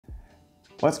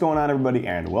What's going on, everybody,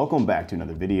 and welcome back to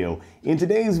another video. In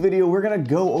today's video, we're gonna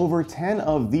go over 10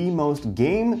 of the most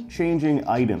game-changing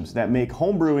items that make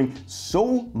homebrewing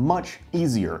so much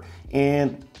easier.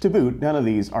 And to boot, none of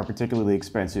these are particularly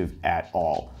expensive at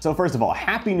all. So first of all,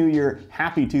 Happy New Year,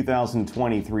 happy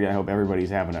 2023. I hope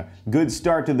everybody's having a good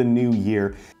start to the new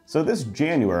year. So this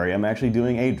January, I'm actually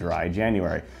doing a dry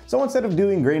January. So instead of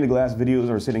doing grain to glass videos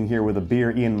or sitting here with a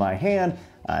beer in my hand,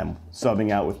 I'm subbing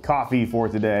out with coffee for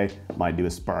today. Might do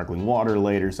a sparkling water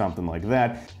later, something like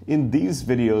that. In these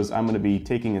videos, I'm gonna be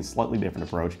taking a slightly different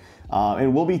approach,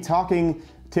 and we'll be talking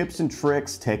tips and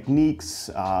tricks, techniques,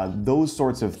 those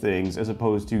sorts of things, as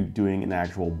opposed to doing an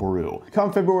actual brew.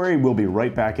 Come February, we'll be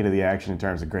right back into the action in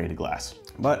terms of grain to glass.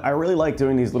 But I really like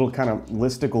doing these little kind of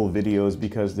listicle videos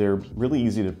because they're really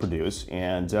easy to produce,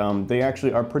 and they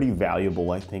actually are pretty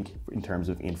valuable, I think, in terms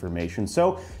of information.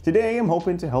 So today I'm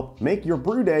hoping to help make your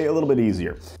brew day a little bit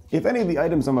easier. If any of the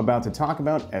items I'm about to talk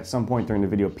about at some point during the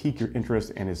video pique your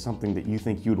interest and is something that you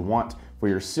think you'd want for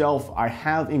yourself, I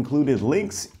have included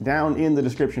links down in the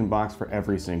description box for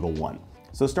every single one.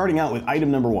 So starting out with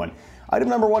item number one. Item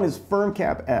number one is Firm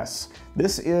Cap S.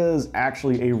 This is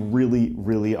actually a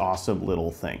really awesome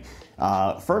little thing.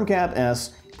 Firm Cap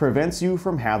S prevents you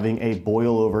from having a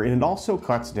boil over, and it also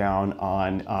cuts down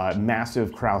on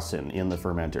massive krausen in the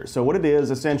fermenter. So what it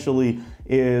is essentially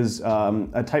is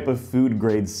a type of food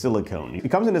grade silicone. It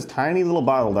comes in this tiny little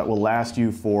bottle that will last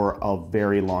you for a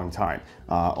very long time.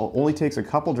 Only takes a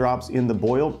couple drops in the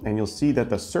boil and you'll see that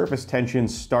the surface tension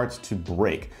starts to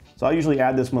break. So I usually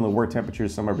add this when the wort temperature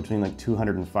is somewhere between like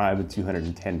 205 and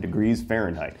 210 degrees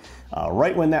Fahrenheit.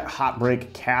 Right when that hot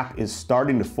break cap is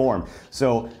starting to form.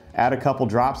 So add a couple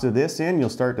drops of this in, you'll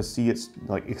start to see it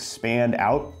like expand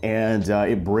out, and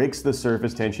it breaks the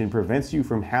surface tension, prevents you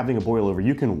from having a boil over.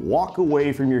 You can walk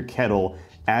away from your kettle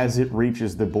as it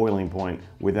reaches the boiling point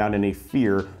without any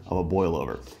fear of a boil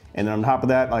over. And then on top of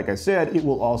that, like I said, it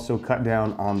will also cut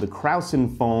down on the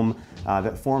krausen foam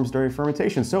that forms during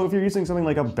fermentation. So if you're using something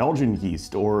like a Belgian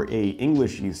yeast or a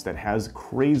English yeast that has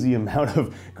crazy amount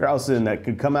of krausen that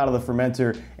could come out of the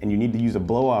fermenter and you need to use a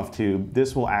blow-off tube,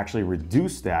 this will actually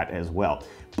reduce that as well.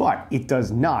 But it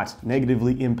does not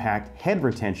negatively impact head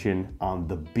retention on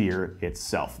the beer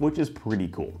itself, which is pretty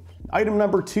cool. Item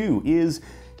number two is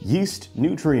yeast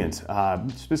nutrient,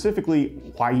 specifically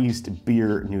Wyeast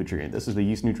beer nutrient. This is the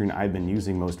yeast nutrient I've been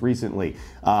using most recently.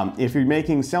 If you're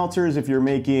making seltzers, if you're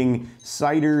making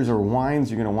ciders or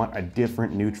wines, you're gonna want a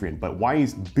different nutrient. But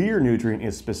Wyeast beer nutrient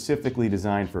is specifically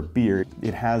designed for beer.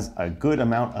 It has a good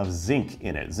amount of zinc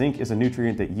in it. Zinc is a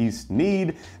nutrient that yeast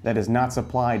need that is not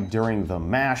supplied during the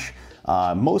mash.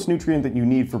 Most nutrient that you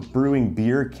need for brewing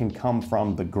beer can come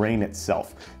from the grain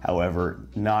itself. However,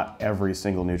 not every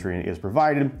single nutrient is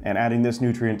provided, and adding this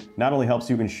nutrient not only helps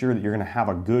you ensure that you're going to have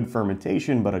a good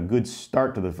fermentation, but a good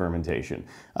start to the fermentation,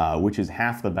 which is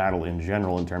half the battle in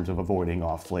general in terms of avoiding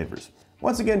off flavors.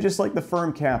 Once again, just like the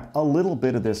firm cap, a little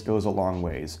bit of this goes a long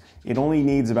ways. It only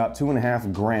needs about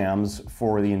 2.5 grams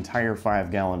for the entire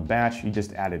 5-gallon batch. You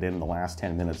just add it in the last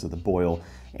 10 minutes of the boil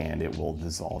and it will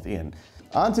dissolve in.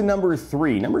 On to number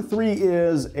three. Number three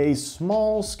is a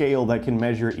small scale that can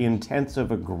measure in tenths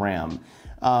of a gram.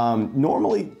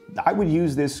 Normally, I would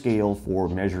use this scale for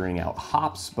measuring out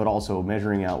hops, but also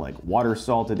measuring out like water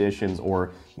salt additions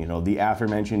or, you know, the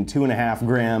aforementioned 2.5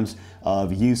 grams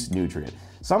of yeast nutrient.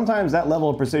 Sometimes that level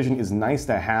of precision is nice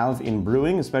to have in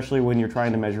brewing, especially when you're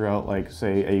trying to measure out, like,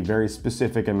 say, a very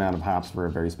specific amount of hops for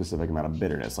a very specific amount of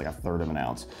bitterness, like 1/3 of an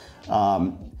ounce.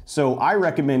 So I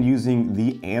recommend using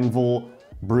the Anvil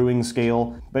brewing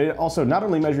scale, but it also not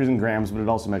only measures in grams, but it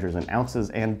also measures in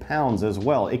ounces and pounds as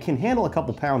well. It can handle a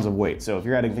couple pounds of weight. So if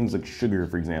you're adding things like sugar,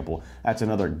 for example, that's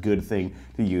another good thing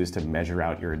to use to measure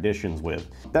out your additions with.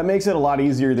 That makes it a lot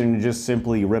easier than just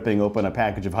simply ripping open a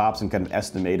package of hops and kind of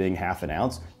estimating 1/2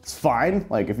 ounce. It's fine.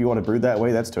 Like if you want to brew that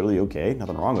way, that's totally okay.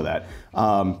 Nothing wrong with that.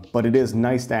 But it is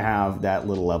nice to have that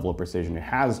little level of precision. It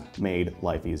has made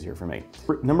life easier for me.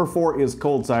 Number four is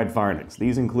cold side findings.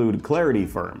 These include Clarity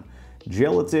Firm,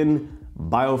 Gelatin,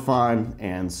 Biofine,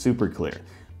 and Super Clear.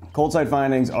 Cold side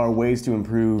findings are ways to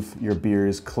improve your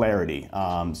beer's clarity.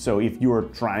 So if you're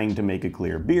trying to make a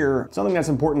clear beer, something that's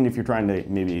important if you're trying to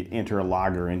maybe enter a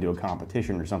lager into a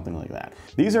competition or something like that.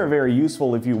 These are very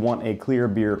useful if you want a clear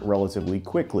beer relatively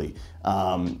quickly,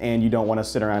 and you don't want to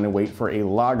sit around and wait for a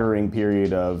lagering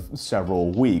period of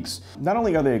several weeks. Not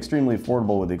only are they extremely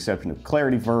affordable with the exception of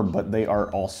Clarity Firm, but they are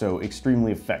also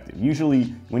extremely effective.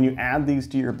 Usually when you add these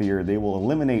to your beer, they will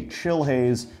eliminate chill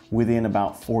haze within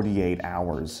about 48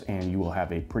 hours, and you will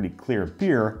have a pretty clear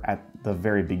beer at the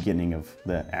very beginning of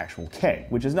the actual keg,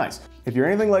 which is nice. If you're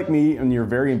anything like me and you're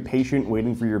very impatient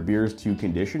waiting for your beers to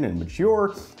condition and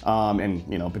mature,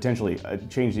 and potentially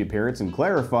change the appearance and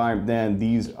clarify, then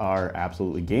these are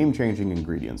absolutely game-changing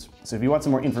ingredients. So if you want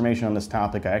some more information on this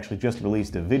topic, I actually just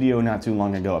released a video not too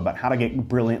long ago about how to get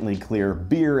brilliantly clear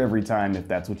beer every time if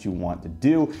that's what you want to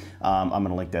do. I'm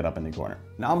gonna link that up in the corner.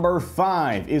 Number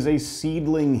 5 is a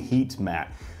seedling heat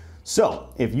mat. So,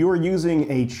 if you are using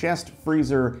a chest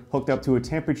freezer hooked up to a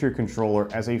temperature controller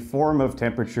as a form of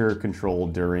temperature control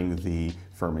during the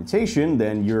fermentation,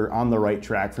 then you're on the right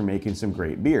track for making some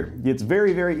great beer. It's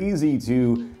very, very easy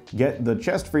to get the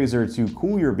chest freezer to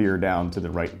cool your beer down to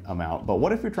the right amount, but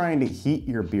what if you're trying to heat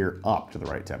your beer up to the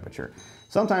right temperature?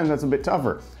 Sometimes that's a bit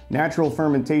tougher. Natural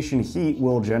fermentation heat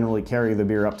will generally carry the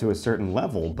beer up to a certain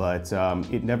level, but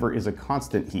it never is a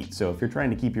constant heat. So if you're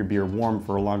trying to keep your beer warm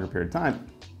for a longer period of time,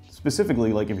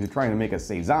 specifically, like if you're trying to make a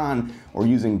saison or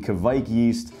using Kveik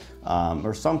yeast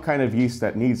or some kind of yeast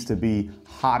that needs to be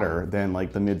hotter than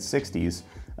like the mid-60s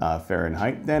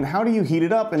Fahrenheit, then how do you heat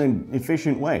it up in an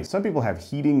efficient way? Some people have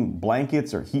heating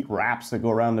blankets or heat wraps that go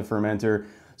around the fermenter.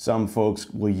 Some folks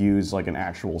will use like an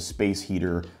actual space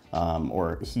heater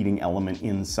or heating element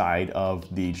inside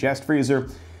of the chest freezer.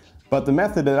 But the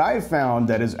method that I've found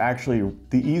that is actually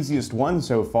the easiest one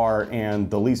so far and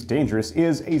the least dangerous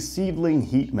is a seedling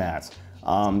heat mat.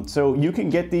 So you can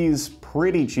get these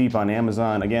pretty cheap on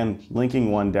Amazon. Again, linking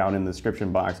one down in the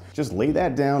description box. Just lay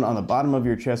that down on the bottom of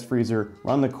your chest freezer,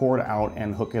 run the cord out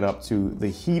and hook it up to the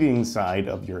heating side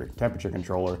of your temperature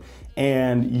controller,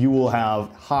 and you will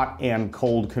have hot and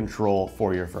cold control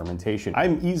for your fermentation.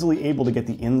 I'm easily able to get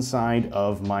the inside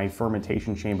of my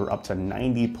fermentation chamber up to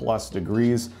 90+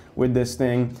 degrees with this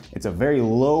thing. It's a very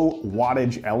low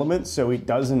wattage element, so it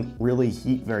doesn't really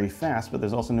heat very fast, but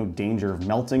there's also no danger of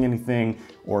melting anything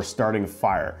or starting a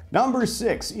fire. Number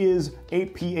 6 is a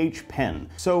pH pen.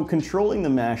 So controlling the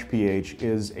mash pH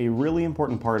is a really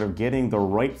important part of getting the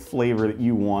right flavor that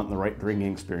you want, the right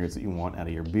drinking experience that you want out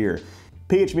of your beer.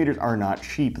 pH meters are not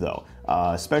cheap though,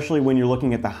 especially when you're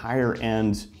looking at the higher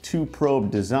end 2-probe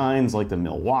designs like the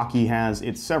Milwaukee has.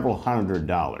 It's several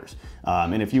 $100s.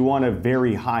 And if you want a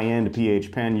very high-end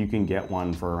pH pen, you can get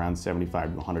one for around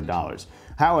 $75 to $100.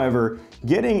 However,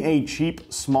 getting a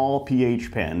cheap, small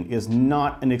pH pen is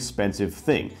not an expensive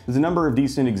thing. There's a number of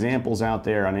decent examples out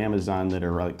there on Amazon that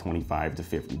are like 25 to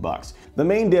 50 bucks. The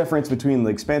main difference between the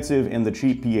expensive and the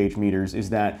cheap pH meters is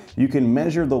that you can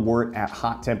measure the wort at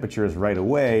hot temperatures right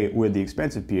away with the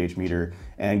expensive pH meter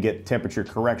and get temperature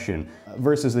correction.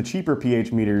 Versus the cheaper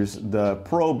pH meters, the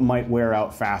probe might wear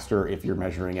out faster if you're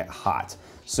measuring it hot.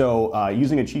 So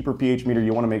using a cheaper pH meter,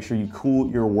 you want to make sure you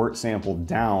cool your wort sample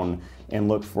down and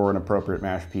look for an appropriate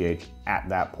mash pH at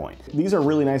that point. These are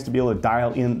really nice to be able to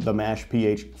dial in the mash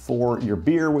pH for your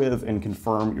beer with and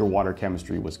confirm your water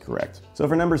chemistry was correct. So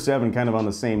for number 7, kind of on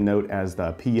the same note as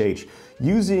the pH,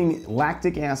 using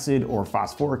lactic acid or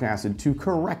phosphoric acid to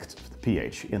correct the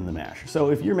pH in the mash. So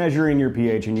if you're measuring your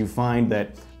pH and you find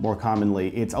that more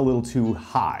commonly it's a little too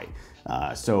high,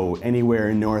 so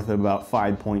anywhere north of about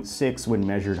 5.6 when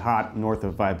measured hot, north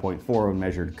of 5.4 when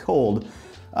measured cold,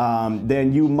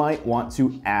 then you might want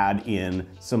to add in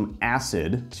some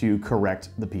acid to correct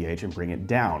the pH and bring it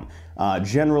down.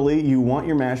 Generally, you want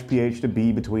your mash pH to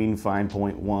be between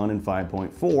 5.1 and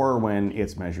 5.4 when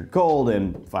it's measured cold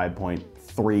and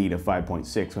 5.3 to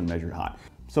 5.6 when measured hot.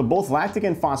 So both lactic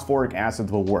and phosphoric acids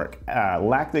will work.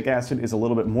 Lactic acid is a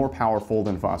little bit more powerful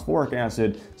than phosphoric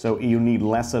acid, so you need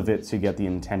less of it to get the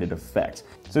intended effect.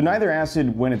 So neither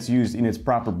acid, when it's used in its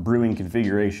proper brewing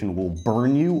configuration, will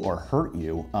burn you or hurt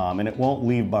you, and it won't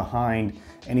leave behind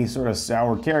any sort of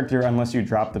sour character unless you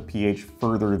drop the pH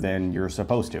further than you're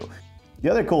supposed to. The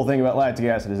other cool thing about lactic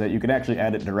acid is that you can actually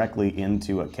add it directly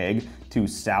into a keg to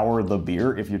sour the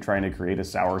beer if you're trying to create a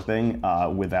sour thing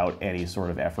without any sort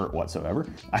of effort whatsoever.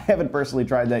 I haven't personally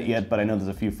tried that yet, but I know there's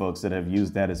a few folks that have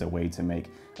used that as a way to make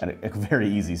a very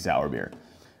easy sour beer.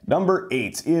 Number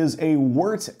 8 is a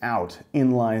wort out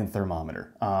inline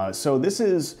thermometer. So this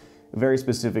is a very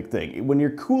specific thing. When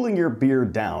you're cooling your beer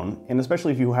down, and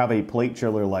especially if you have a plate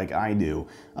chiller like I do,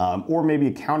 or maybe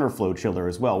a counterflow chiller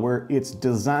as well, where it's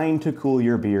designed to cool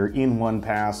your beer in one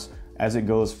pass as it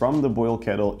goes from the boil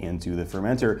kettle into the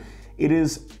fermenter, it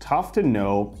is tough to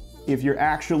know if you're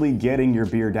actually getting your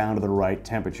beer down to the right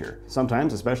temperature.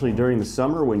 Sometimes, especially during the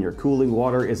summer when your cooling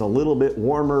water is a little bit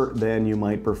warmer than you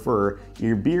might prefer,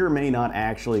 your beer may not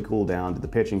actually cool down to the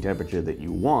pitching temperature that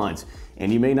you want.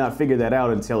 And you may not figure that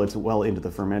out until it's well into the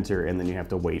fermenter, and then you have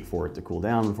to wait for it to cool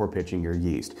down before pitching your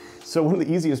yeast. So one of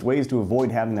the easiest ways to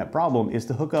avoid having that problem is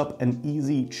to hook up an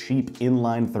easy, cheap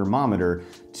inline thermometer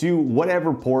to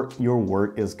whatever port your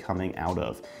wort is coming out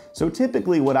of. So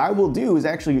typically what I will do is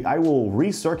actually I will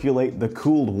recirculate the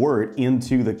cooled wort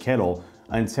into the kettle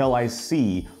until I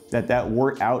see that that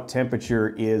wort out temperature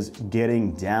is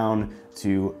getting down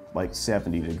to like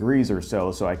 70 degrees or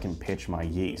so I can pitch my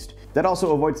yeast. That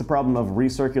also avoids the problem of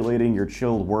recirculating your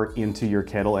chilled wort into your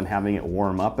kettle and having it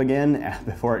warm up again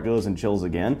before it goes and chills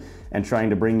again, and trying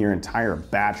to bring your entire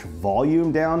batch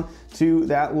volume down to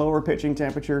that lower pitching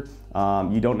temperature.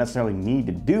 You don't necessarily need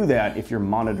to do that if you're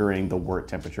monitoring the wort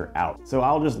temperature out. So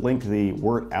I'll just link the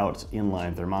wort out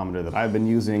inline thermometer that I've been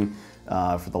using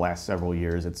for the last several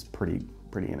years. It's pretty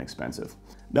inexpensive.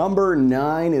 Number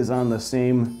 9 is on the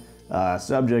same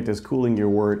subject as cooling your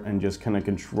wort and just kind of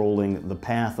controlling the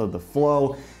path of the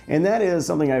flow. And that is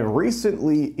something I've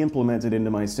recently implemented into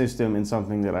my system, and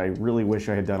something that I really wish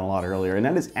I had done a lot earlier, and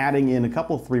that is adding in a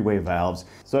couple 3-way valves.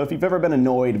 So if you've ever been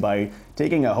annoyed by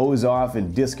taking a hose off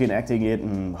and disconnecting it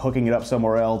and hooking it up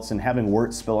somewhere else and having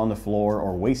wort spill on the floor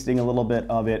or wasting a little bit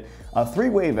of it, a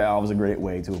 3-way valve is a great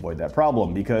way to avoid that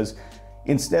problem, because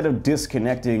instead of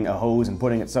disconnecting a hose and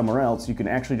putting it somewhere else, you can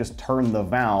actually just turn the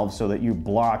valve so that you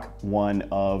block one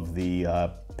of the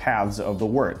paths of the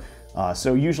wort.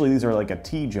 So usually these are like a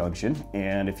T-junction,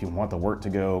 and if you want the wort to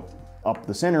go up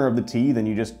the center of the T, then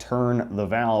you just turn the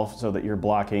valve so that you're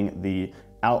blocking the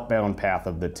outbound path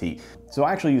of the T. So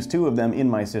I actually use 2 of them in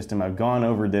my system. I've gone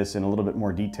over this in a little bit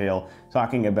more detail,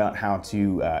 talking about how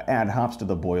to add hops to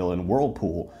the boil in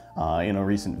Whirlpool in a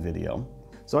recent video.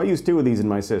 So I use 2 of these in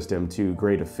my system to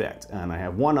great effect, and I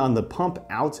have one on the pump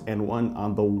out and one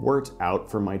on the wort out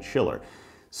for my chiller.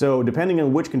 So depending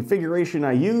on which configuration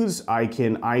I use, I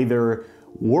can either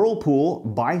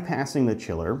Whirlpool bypassing the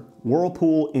chiller,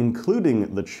 Whirlpool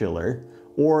including the chiller,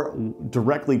 or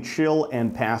directly chill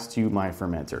and pass to my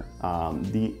fermenter.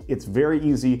 It's very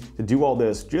easy to do all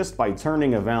this just by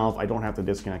turning a valve. I don't have to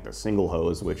disconnect a single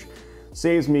hose, which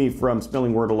saves me from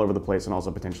spilling wort all over the place and also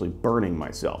potentially burning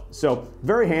myself. So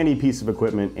very handy piece of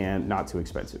equipment and not too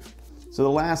expensive. So the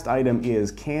last item is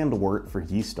canned wort for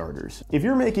yeast starters. If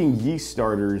you're making yeast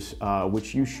starters,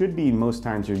 which you should be most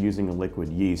times you're using a liquid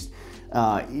yeast,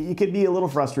 it could be a little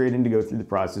frustrating to go through the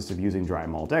process of using dry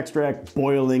malt extract,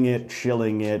 boiling it,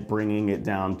 chilling it, bringing it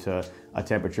down to a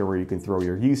temperature where you can throw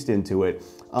your yeast into it,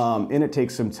 and it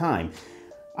takes some time.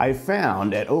 I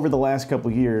found that over the last couple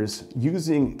years,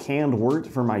 using canned wort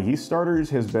for my yeast starters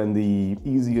has been the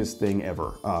easiest thing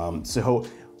ever. So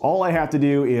all I have to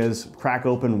do is crack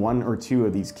open 1 or 2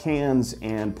 of these cans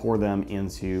and pour them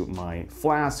into my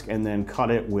flask, and then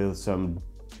cut it with some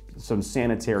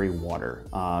sanitary water,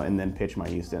 and then pitch my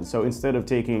yeast in. So instead of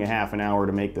taking a half an hour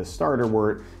to make this starter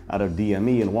wort out of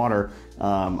DME and water,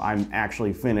 I'm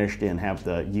actually finished and have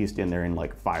the yeast in there in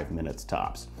like 5 minutes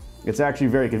tops. It's actually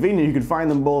very convenient. You can find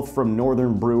them both from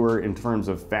Northern Brewer in terms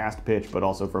of fast pitch, but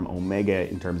also from Omega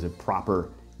in terms of proper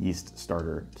yeast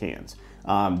starter cans.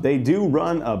 They do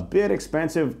run a bit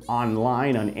expensive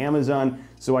online on Amazon,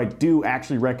 so I do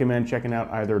actually recommend checking out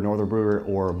either Northern Brewer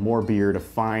or More Beer to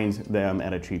find them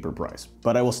at a cheaper price.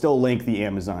 But I will still link the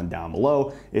Amazon down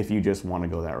below if you just want to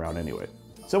go that route anyway.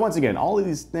 So once again, all of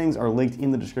these things are linked in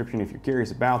the description if you're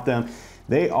curious about them.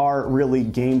 They are really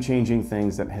game-changing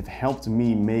things that have helped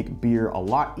me make beer a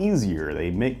lot easier.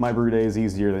 They make my brew days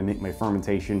easier, they make my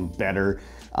fermentation better,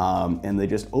 and they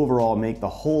just overall make the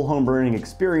whole home brewing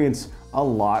experience a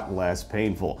lot less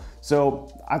painful. So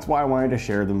that's why I wanted to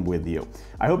share them with you.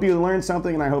 I hope you learned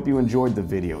something, and I hope you enjoyed the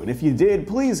video. And if you did,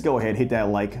 please go ahead, hit that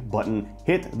like button,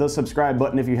 hit the subscribe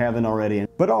button if you haven't already.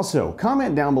 But also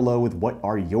comment down below with what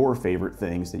are your favorite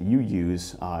things that you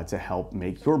use to help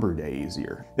make your brew day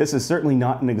easier. This is certainly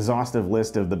not an exhaustive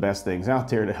list of the best things out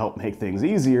there to help make things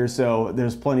easier, so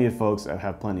there's plenty of folks that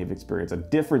have plenty of experience of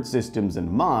different systems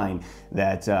than mine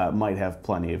that might have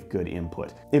plenty of good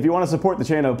input. If you want to support the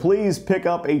channel, please pick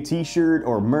up a t-shirt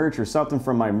or merch or something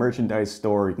from my merchandise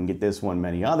store. You can get this one,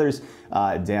 many others,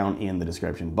 down in the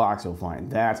description box. You'll find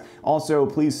that. Also,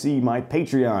 please see my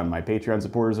Patreon. My Patreon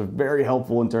supporters are very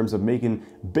helpful in terms of making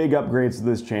big upgrades to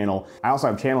this channel. I also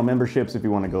have channel memberships if you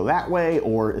want to go that way,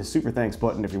 or a super thanks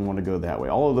button if you want to go that way.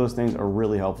 All of those things are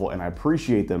really helpful, and I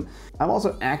appreciate them. I'm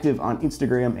also active on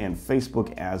Instagram and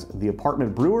Facebook as The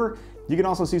Apartment Brewer. You can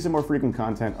also see some more frequent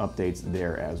content updates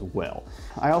there as well.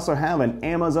 I also have an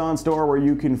Amazon store where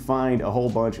you can find a whole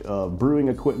bunch of brewing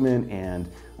equipment, and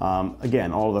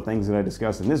again, all of the things that I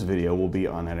discussed in this video will be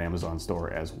on that Amazon store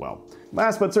as well.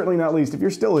 Last but certainly not least, if you're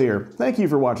still here, thank you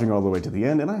for watching all the way to the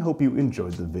end, and I hope you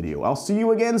enjoyed the video. I'll see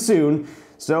you again soon.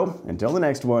 So until the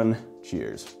next one,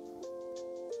 cheers.